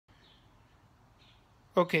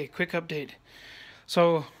Okay, quick update.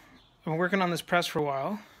 So, I've been working on this press for a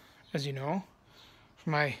while, as you know, for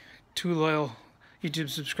my 2 loyal YouTube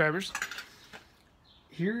subscribers.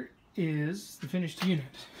 Here is the finished unit.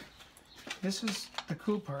 This is the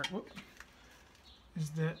cool part. Whoop, is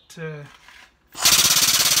that,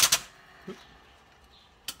 whoop,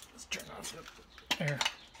 let's turn off there.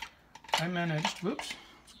 I managed, whoops,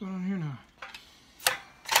 what's going on here now?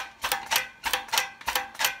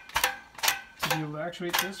 To be able to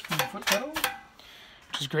actuate this from the foot pedal,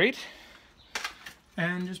 which is great.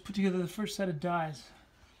 And just put together the first set of dies,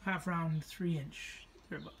 half round, 3-inch,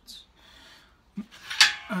 thereabouts.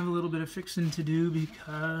 I have a little bit of fixing to do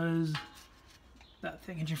because that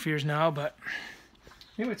thing interferes now, but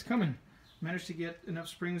anyway, it's coming. Managed to get enough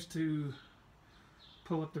springs to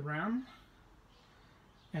pull up the ram,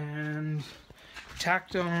 and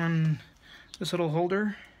tacked on this little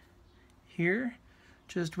holder here,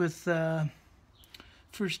 just with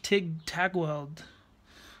first TIG tag weld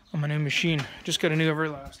on my new machine. Just got a new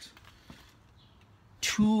Everlast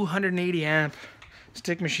 280 amp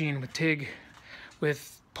stick machine with TIG,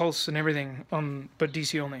 with pulse and everything, but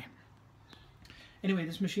DC only. Anyway,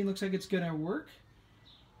 this machine looks like it's gonna work.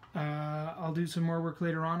 I'll do some more work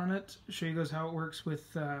later on it, show you guys how it works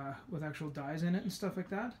with actual dies in it and stuff like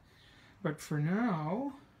that. But for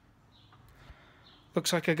now,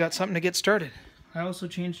 looks like I got something to get started. I also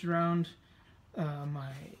changed around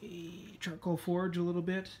my charcoal forge a little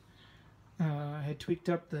bit. I had tweaked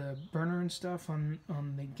up the burner and stuff on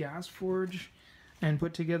the gas forge, and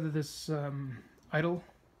put together this idle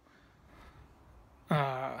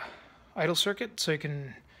circuit, so you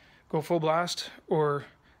can go full blast or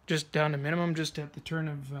just down to minimum, just at the turn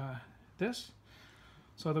of this.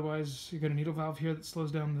 So otherwise you got a needle valve here that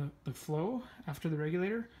slows down the flow after the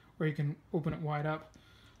regulator, or you can open it wide up,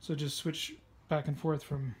 so just switch back and forth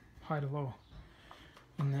from high to low.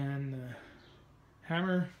 And then the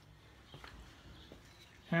hammer,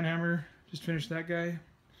 hand hammer, just finished that guy.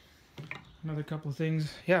 Another couple of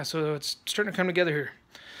things. Yeah, so it's starting to come together here.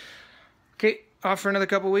 Okay, off for another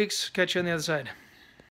couple of weeks. Catch you on the other side.